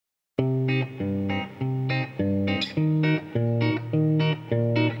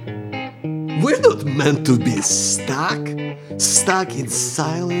We're not meant to be stuck in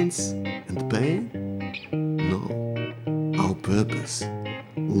silence and pain. No, our purpose,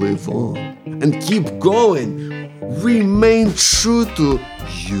 live on and keep going. Remain true to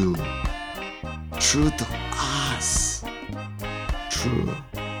you, true to us, true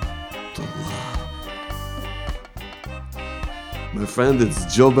to love. My friend,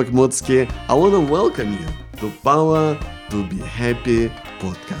 it's Joe Bakhmoutski. I want to welcome you to Power to Be Happy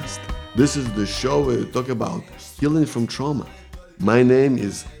podcast. This is the show where we talk about healing from trauma. My name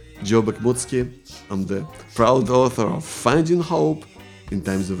is Joe Bakhmoutski. I'm the proud author of Finding Hope in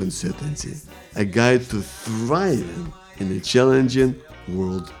Times of Uncertainty, a guide to thriving in the challenging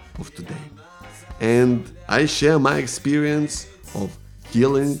world of today. And I share my experience of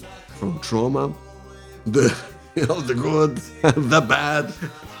healing from trauma, the good, the bad,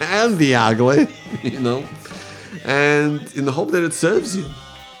 and the ugly, and in the hope that it serves you.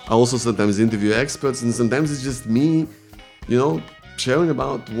 I also sometimes interview experts, and sometimes it's just me, sharing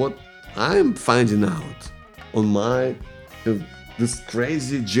about what I'm finding out on my this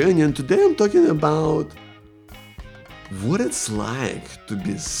crazy journey. And today I'm talking about what it's like to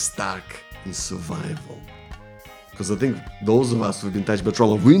be stuck in survival. Because I think those of us who've been touched by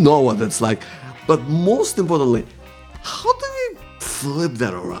trauma, we know what that's like. But most importantly, how do we flip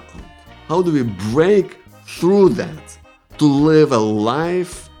that around? How do we break through that to live a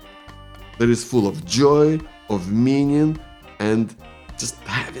life that is full of joy, of meaning, and just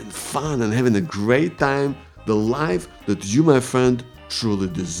having fun and having a great time, the life that you, my friend, truly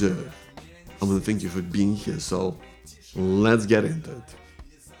deserve? I want to thank you for being here, so let's get into it.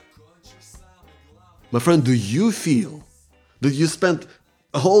 My friend, do you feel that you spent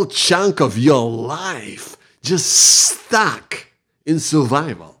a whole chunk of your life just stuck in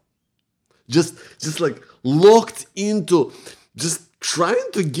survival? Just like locked into just trying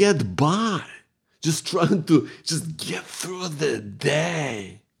to get by, just trying to just get through the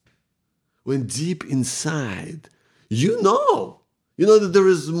day. When deep inside, you know that there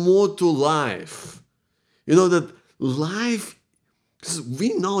is more to life. You know that life, because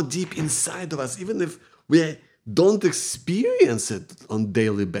we know deep inside of us, even if we don't experience it on a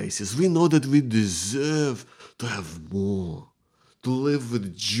daily basis, we know that we deserve to have more, to live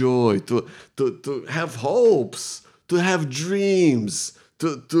with joy, to have hopes, to have dreams,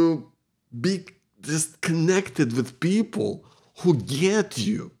 to be just connected with people who get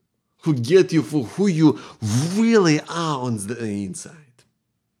you for who you really are on the inside.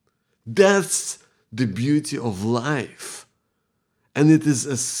 That's the beauty of life. And it is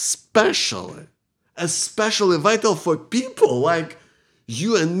especially vital for people like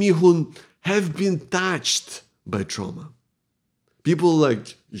you and me who have been touched by trauma. People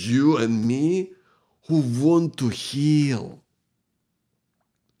like you and me who want to heal.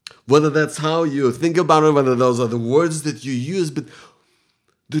 Whether that's how you think about it, whether those are the words that you use, but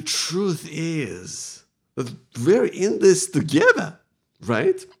the truth is that we're in this together,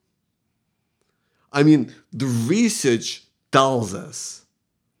 right? I mean, the research tells us,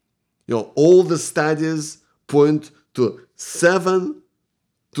 all the studies point to 7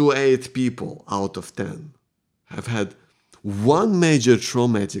 to 8 people out of 10 have had one major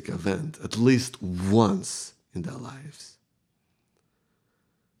traumatic event at least once in their lives.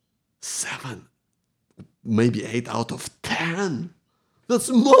 7, maybe 8 out of 10. That's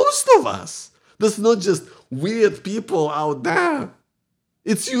most of us. That's not just weird people out there.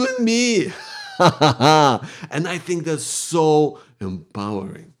 It's you and me. And I think that's so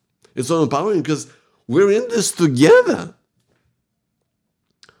empowering. It's so empowering because we're in this together.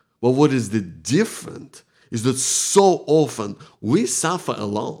 But what is the difference is that so often we suffer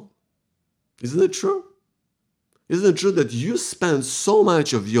alone. Isn't it true? Isn't it true that you spend so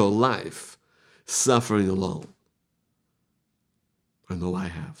much of your life suffering alone? I know I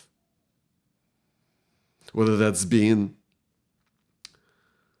have. Whether that's been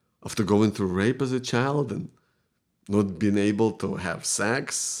after going through rape as a child and not being able to have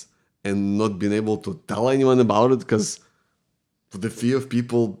sex and not being able to tell anyone about it because of the fear of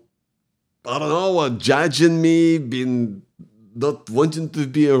people, judging me, not wanting to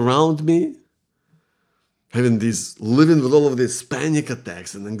be around me, living with all of these panic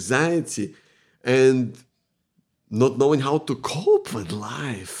attacks and anxiety and not knowing how to cope with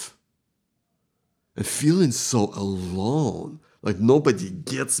life and feeling so alone, like nobody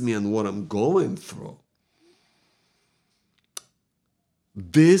gets me and what I'm going through.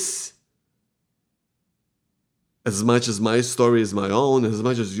 This, as much as my story is my own, as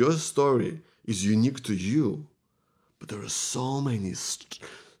much as your story is unique to you, but there are so many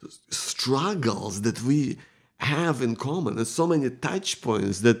struggles that we have in common and so many touch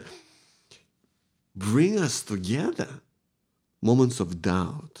points that bring us together. Moments of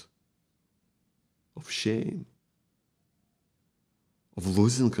doubt, of shame, of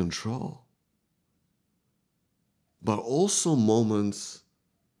losing control, but also moments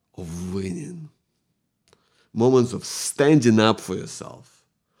of winning, moments of standing up for yourself,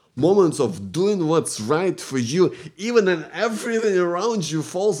 moments of doing what's right for you, even when everything around you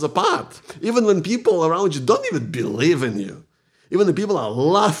falls apart, even when people around you don't even believe in you, even when people are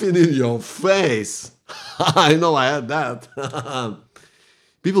laughing in your face. I know I had that.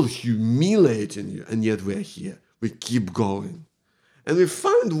 People humiliating you, and yet we're here. We keep going. And we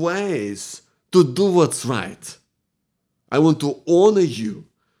find ways to do what's right. I want to honor you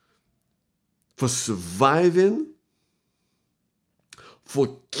for surviving,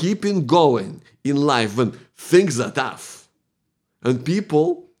 for keeping going in life when things are tough. And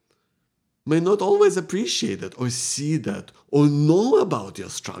people may not always appreciate it or see that or know about your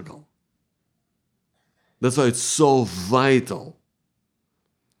struggle. That's why it's so vital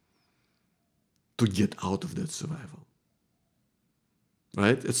to get out of that survival.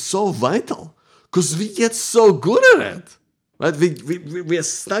 Right? It's so vital because we get so good at it. Right? We are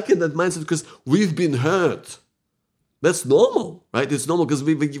stuck in that mindset because we've been hurt. That's normal, right? It's normal because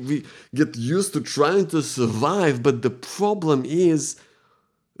we get used to trying to survive, but the problem is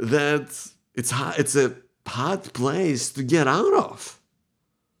that it's a hard place to get out of.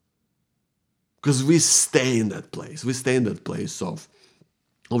 Because we stay in that place. We stay in that place of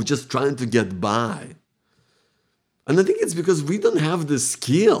just trying to get by. And I think it's because we don't have the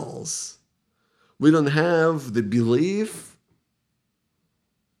skills. We don't have the belief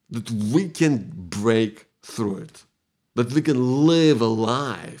that we can break through it. That we can live a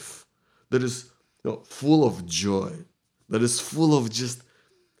life that is full of joy. That is full of just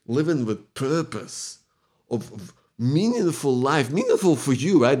living with purpose. Of meaningful life. Meaningful for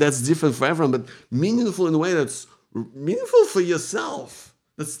you, right? That's different for everyone. But meaningful in a way that's meaningful for yourself.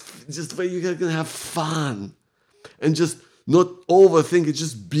 That's just where you can have fun and just not overthink it.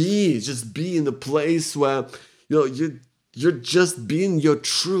 Just be in a place where you're just being your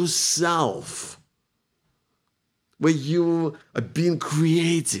true self, where you are being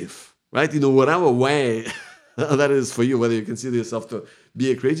creative, right? Whatever way that is for you, whether you consider yourself to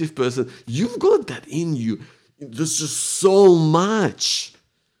be a creative person, you've got that in you. There's just so much.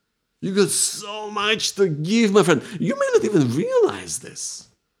 You got so much to give, my friend. You may not even realize this.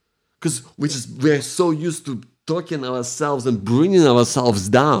 Because we're so used to talking ourselves and bringing ourselves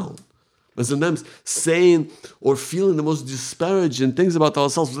down. And sometimes saying or feeling the most disparaging things about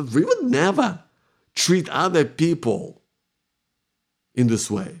ourselves that we would never treat other people in this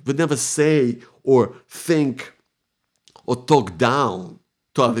way. We'd never say or think or talk down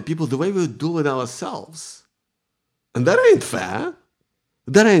to other people the way we would do with ourselves. And that ain't fair.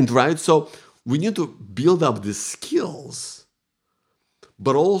 That ain't right. So we need to build up the skills,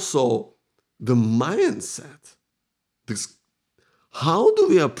 but also the mindset. How do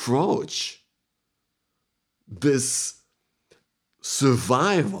we approach this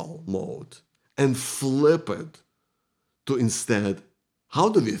survival mode and flip it to instead, how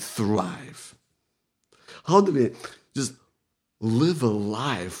do we thrive? How do we just live a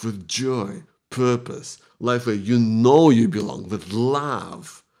life with joy, purpose, life where you know you belong, with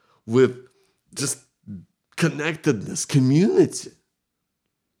love, with just connectedness, community.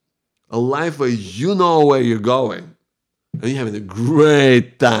 A life where you know where you're going and you're having a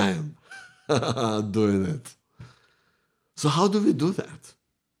great time doing it. So how do we do that?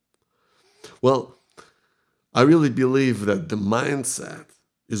 Well, I really believe that the mindset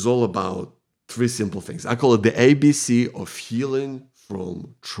is all about three simple things. I call it the ABC of healing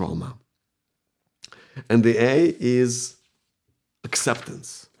from trauma. And the A is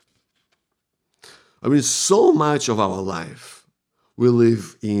acceptance. I mean, so much of our life we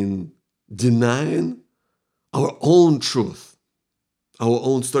live in denying our own truth, our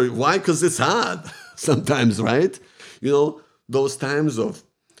own story. Why? Because it's hard sometimes, right? Those times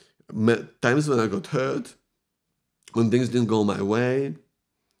when I got hurt, when things didn't go my way,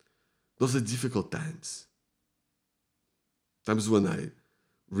 those are difficult times. Times when I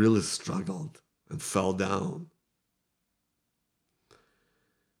really struggled and fell down.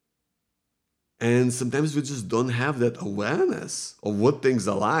 And sometimes we just don't have that awareness of what things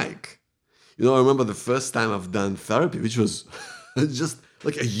are like. I remember the first time I've done therapy, which was just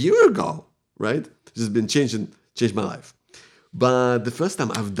like a year ago, right? It's just been changed my life. But the first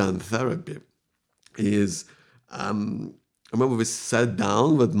time I've done therapy is, I remember we sat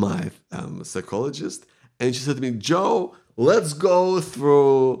down with my psychologist, and she said to me, "Joe, let's go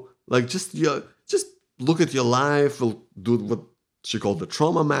through just look at your life. We'll do what she called the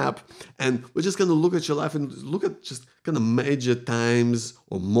trauma map. And we're just going to look at your life and look at just kind of major times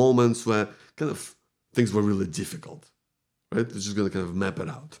or moments where kind of things were really difficult, right? We're just going to kind of map it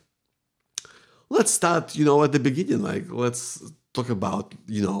out. Let's start, at the beginning. Like, let's talk about,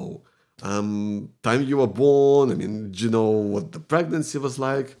 time you were born. I mean, do you know what the pregnancy was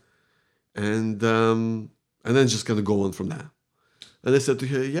like? And then just kind of go on from there. And I said to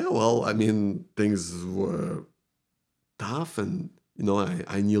her, yeah, well, I mean, things were tough, and,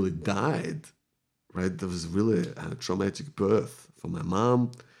 I nearly died, right? There was really a traumatic birth for my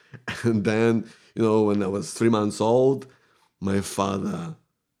mom. And then, when I was 3 months old, my father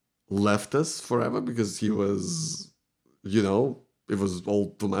left us forever because he was, it was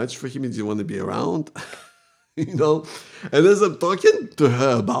all too much for him. He didn't want to be around, And as I'm talking to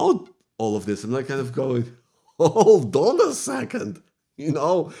her about all of this, I'm like kind of going, hold on a second, we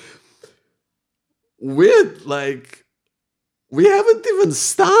haven't even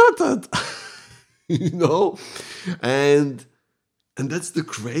started, and that's the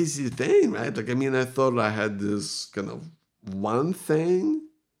crazy thing, right? Like, I mean, I thought I had this kind of one thing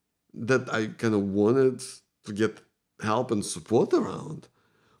that I kind of wanted to get help and support around.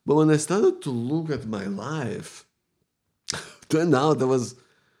 But when I started to look at my life, turned out there was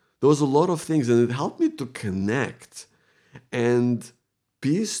a lot of things, and it helped me to connect and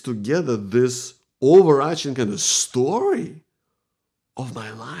piece together this overarching kind of story of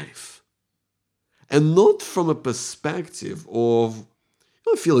my life. And not from a perspective of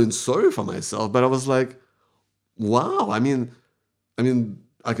feeling sorry for myself, but I was like, wow, I mean,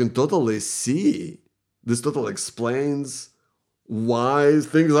 I can totally see this totally explains why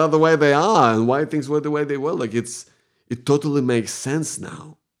things are the way they are and why things were the way they were. Like, it totally makes sense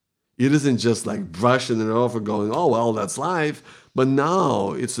now. It isn't just like brushing it off and going, oh, well, that's life. But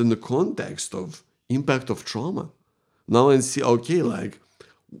now it's in the context of impact of trauma. Now I see, okay, like,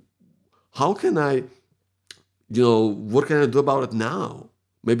 how can I, what can I do about it now?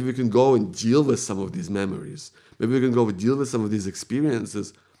 Maybe we can go and deal with some of these memories. Maybe we can go and deal with some of these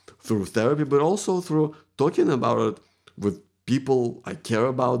experiences through therapy, but also through talking about it with people I care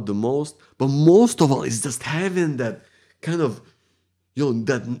about the most. But most of all, it's just having that kind of,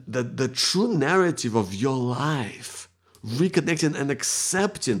 that the true narrative of your life, reconnecting and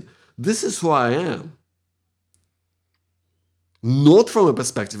accepting, this is who I am. Not from a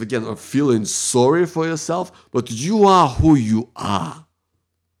perspective, again, of feeling sorry for yourself, but you are who you are.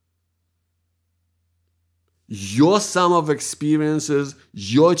 Your sum of experiences,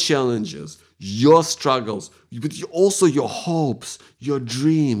 your challenges, your struggles, but also your hopes, your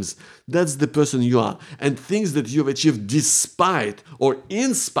dreams. That's the person you are. And things that you've achieved despite or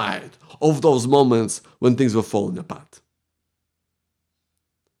in spite of those moments when things were falling apart.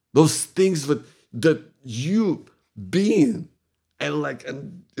 Those things that you being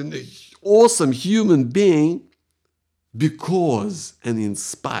an awesome human being because and in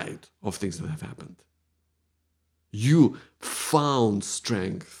spite of things that have happened. You found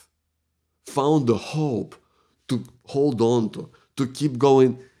strength, found the hope to hold on to keep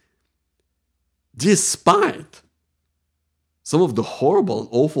going despite some of the horrible and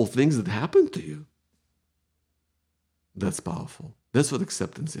awful things that happened to you. That's powerful. That's what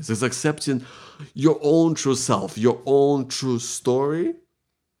acceptance is. It's accepting your own true self, your own true story,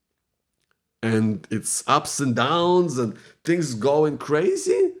 and its ups and downs and things going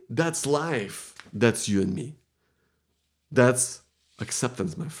crazy. That's life. That's you and me. That's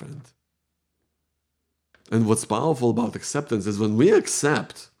acceptance, my friend. And what's powerful about acceptance is when we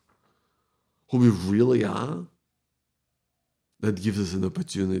accept who we really are, that gives us an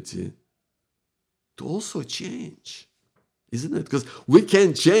opportunity to also change, isn't it? Because we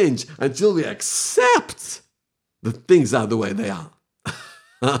can't change until we accept that things are the way they are.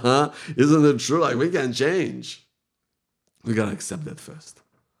 Isn't it true? Like, we can't change. We gotta accept that first.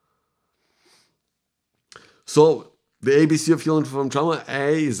 So, the ABC of healing from trauma,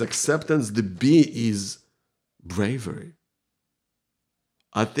 A is acceptance, the B is bravery.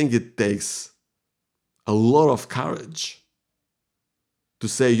 I think it takes a lot of courage to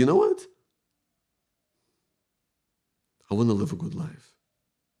say, you know what? I want to live a good life.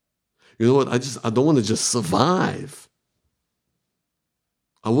 You know what? I don't want to just survive.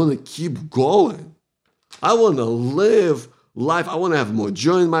 I want to keep going. I want to live life. I want to have more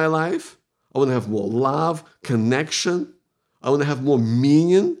joy in my life. I want to have more love, connection. I want to have more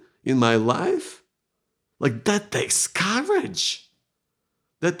meaning in my life. Like, that takes courage.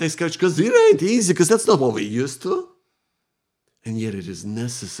 That takes courage because it ain't easy, because that's not what we're used to. And yet it is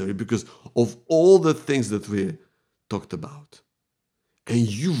necessary because of all the things that we talked about. And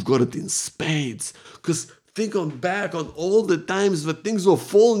you've got it in spades because Think on back on all the times that things were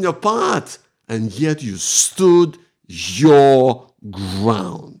falling apart, and yet you stood your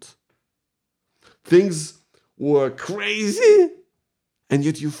ground. Things were crazy, and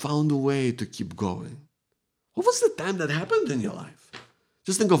yet you found a way to keep going. What was the time that happened in your life?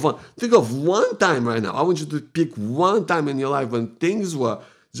 Just think of one. Think of one time right now. I want you to pick one time in your life when things were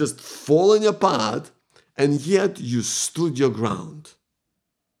just falling apart, and yet you stood your ground.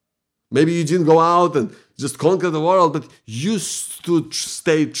 Maybe you didn't go out and just conquer the world, but you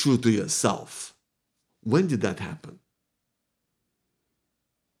stayed true to yourself. When did that happen?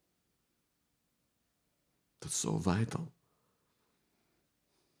 That's so vital.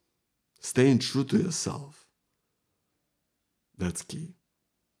 Staying true to yourself. That's key.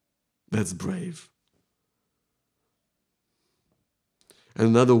 That's brave. And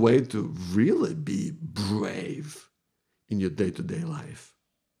another way to really be brave in your day-to-day life,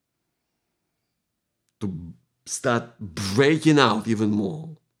 to start breaking out even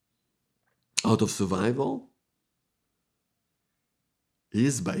more out of survival,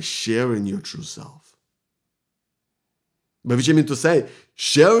 is by sharing your true self. By which I mean to say,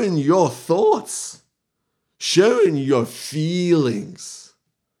 sharing your thoughts, sharing your feelings,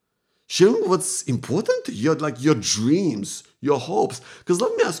 sharing what's important to you, like your dreams, your hopes. Because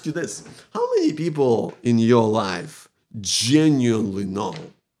let me ask you this, how many people in your life genuinely know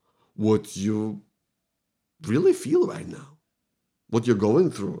what you really feel right now, what you're going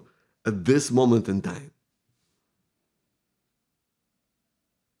through at this moment in time?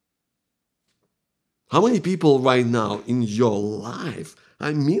 How many people right now in your life,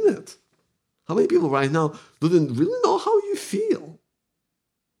 I mean it, how many people right now don't really know how you feel?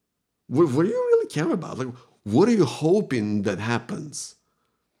 What do you really care about? Like, what are you hoping that happens?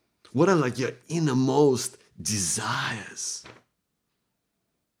 What are like your innermost desires?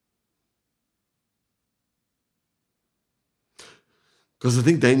 Because I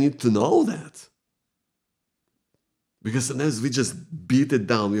think they need to know that. Because sometimes we just beat it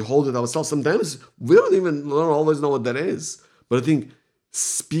down. We hold it ourselves. Sometimes we don't always know what that is. But I think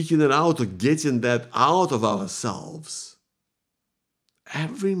speaking it out or getting that out of ourselves,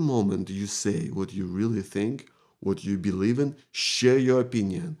 every moment you say what you really think, what you believe in, share your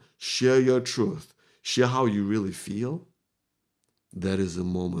opinion, share your truth, share how you really feel, that is a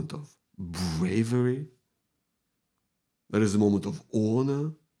moment of bravery. That is a moment of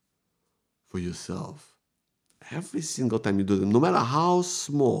honor for yourself. Every single time you do them, no matter how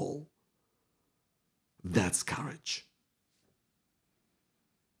small, that's courage.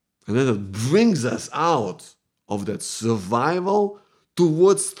 And then it brings us out of that survival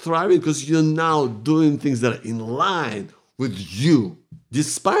towards thriving, because you're now doing things that are in line with you,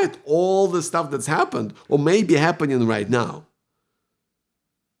 despite all the stuff that's happened or may be happening right now.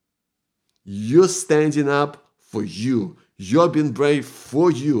 You're standing up for you. You're being brave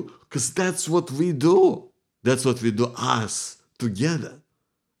for you, because that's what we do. That's what we do, us together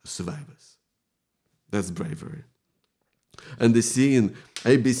as survivors. That's bravery. And the C in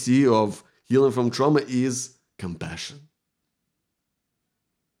ABC of healing from trauma is compassion.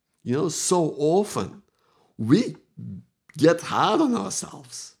 You know, so often we get hard on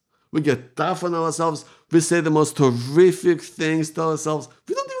ourselves. We get tough on ourselves. We say the most horrific things to ourselves.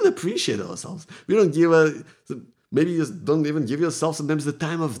 We don't even appreciate ourselves. We don't maybe you don't even give yourself sometimes the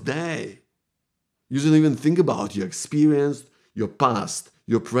time of day. You don't even think about your experience, your past,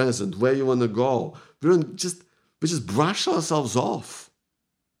 your present, where you want to go. We just brush ourselves off.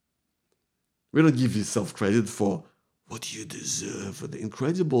 We don't give yourself credit for what you deserve, for the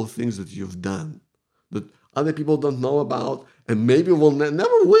incredible things that you've done, that other people don't know about, and maybe will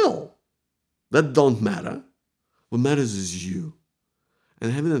never will. That don't matter. What matters is you.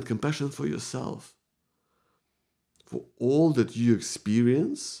 And having that compassion for yourself, for all that you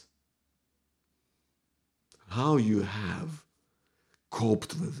experience, how you have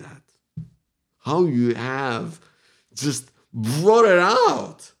coped with that, how you have just brought it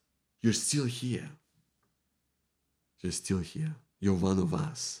out. You're still here. You're still here. You're one of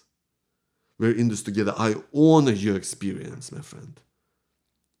us. We're in this together. I honor your experience, my friend.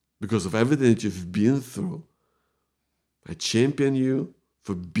 Because of everything that you've been through, I champion you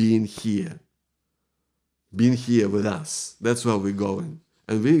for being here with us. That's where we're going.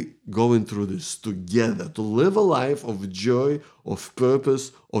 And we're going through this together to live a life of joy, of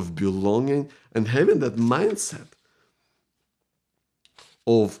purpose, of belonging, and having that mindset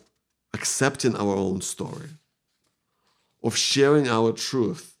of accepting our own story, of sharing our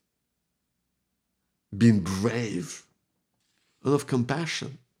truth, being brave, and of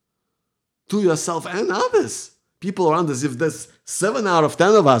compassion to yourself and others, people around us. If there's 7 out of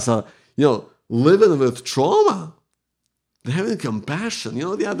 10 of us are, living with trauma, and having compassion.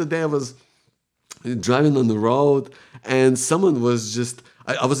 The other day I was driving on the road and someone was just,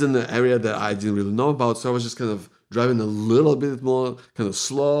 I was in an area that I didn't really know about, so I was just kind of driving a little bit more kind of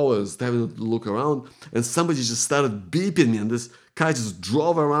slow. I was having to look around and somebody just started beeping me, and this guy just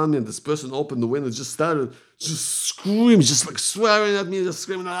drove around me, and this person opened the window and just started just screaming, just like swearing at me, just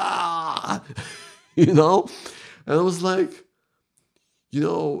screaming, ah, and I was like,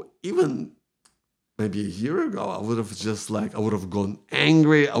 even maybe a year ago, I would have gone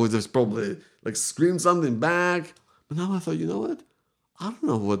angry. I would have probably screamed something back. But now I thought, you know what? I don't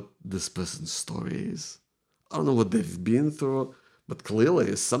know what this person's story is. I don't know what they've been through, but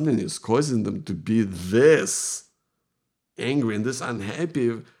clearly something is causing them to be this angry and this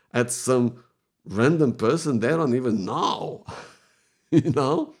unhappy at some random person they don't even know,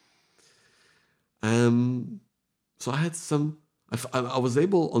 So I had I was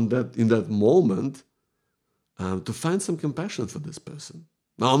able in that moment to find some compassion for this person.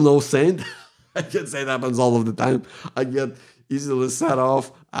 Now, I'm no saint. I can't say it happens all of the time. I get easily set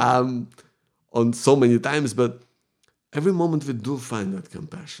off on so many times, but every moment we do find that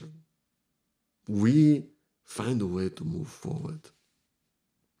compassion. We find a way to move forward.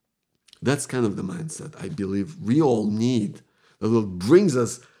 That's kind of the mindset I believe we all need, that will brings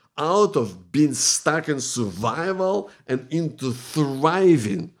us out of being stuck in survival and into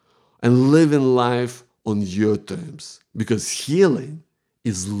thriving and living life on your terms. Because healing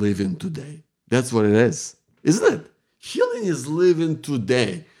is living today. That's what it is, isn't it? Healing is living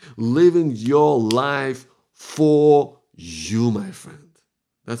today, living your life for you, my friend.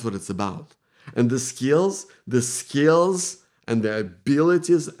 That's what it's about. And the skills and the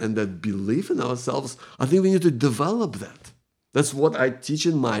abilities and that belief in ourselves, I think we need to develop that. That's what I teach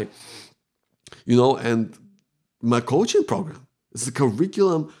in my, and my coaching program. It's a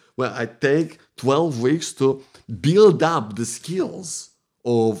curriculum where I take 12 weeks to build up the skills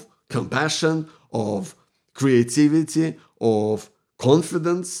of compassion, of creativity, of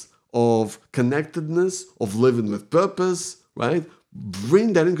confidence, of connectedness, of living with purpose, right?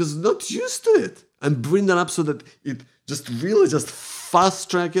 Bring that in because I'm not used to it, and bring that up so that it just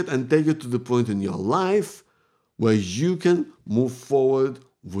fast track it and take it to the point in your life where you can move forward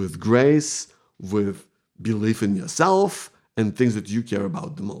with grace, with belief in yourself and things that you care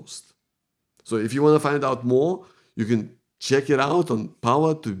about the most. So if you want to find out more, you can check it out on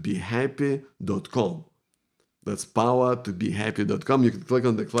powertobehappy.com. That's powertobehappy.com. You can click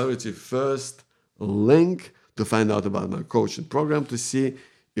on the Clarity First link to find out about my coaching program to see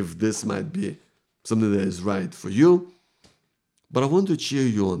if this might be something that is right for you. But I want to cheer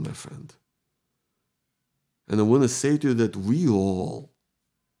you on, my friend. And I want to say to you that we all,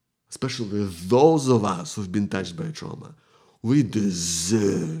 especially those of us who've been touched by trauma, we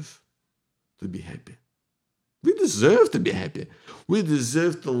deserve to be happy. We deserve to be happy. We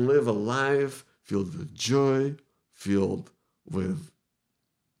deserve to live a life filled with joy, filled with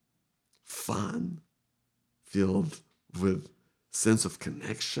fun, filled with sense of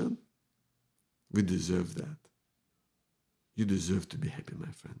connection. We deserve that. You deserve to be happy,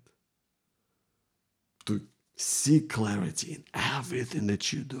 my friend. To see clarity in everything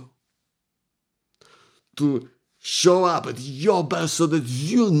that you do. To show up at your best so that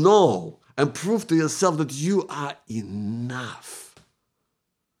you know and prove to yourself that you are enough.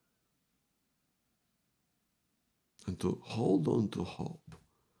 And to hold on to hope.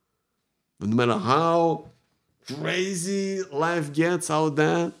 No matter how crazy life gets out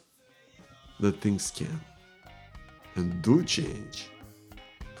there, that things can and do change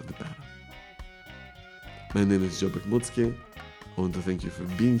for the better. My name is Joe Bakhmoutski. I want to thank you for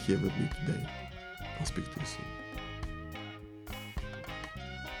being here with me today. I'll speak to you soon.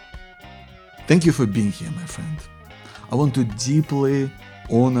 Thank you for being here, my friend. I want to deeply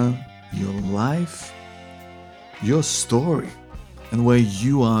honor your life, your story, and where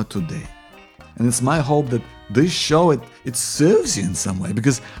you are today. And it's my hope that this show, it serves you in some way,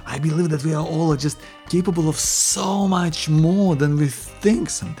 because I believe that we are all just capable of so much more than we think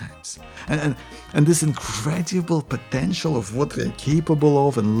sometimes. And this incredible potential of what we're capable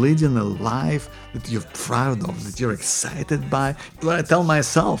of and leading a life that you're proud of, that you're excited by, what I tell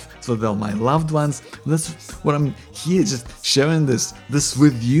myself, so tell my loved ones. That's what I'm here, just sharing this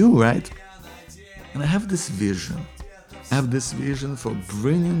with you, right? And I have this vision. I have this vision for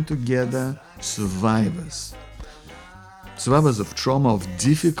bringing together survivors of trauma, of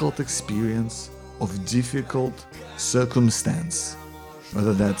difficult experience, of difficult circumstance,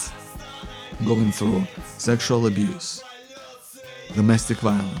 whether that's going through sexual abuse, domestic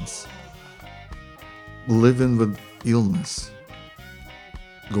violence, living with illness,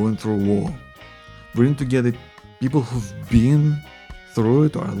 going through war, bring together people who've been through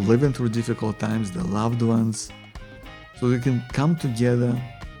it or are living through difficult times, their loved ones, so we can come together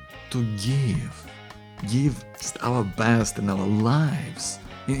to give just our best in our lives,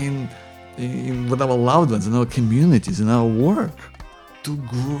 in with our loved ones, in our communities, in our work, to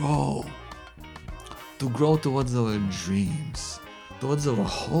grow towards our dreams, towards our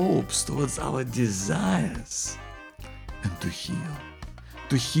hopes, towards our desires, and to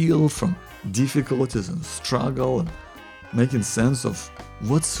heal from difficulties and struggle, and making sense of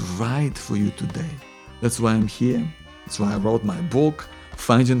what's right for you today. That's why I'm here. That's why I wrote my book,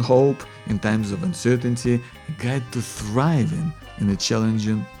 Finding Hope in Times of Uncertainty, a guide to thriving in the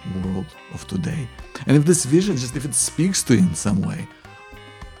challenging world of today. And if this vision, just if it speaks to you in some way,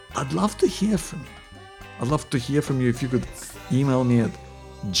 I'd love to hear from you. I'd love to hear from you. If you could email me at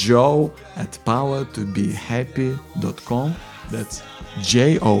joe@powertobehappy.com. That's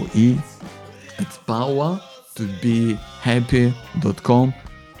joe@powertobehappy.com.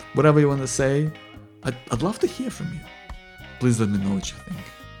 Whatever you want to say, I'd love to hear from you. Please let me know what you think.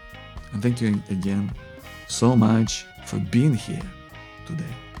 And thank you again so much for being here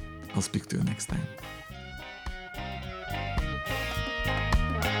today. I'll speak to you next time.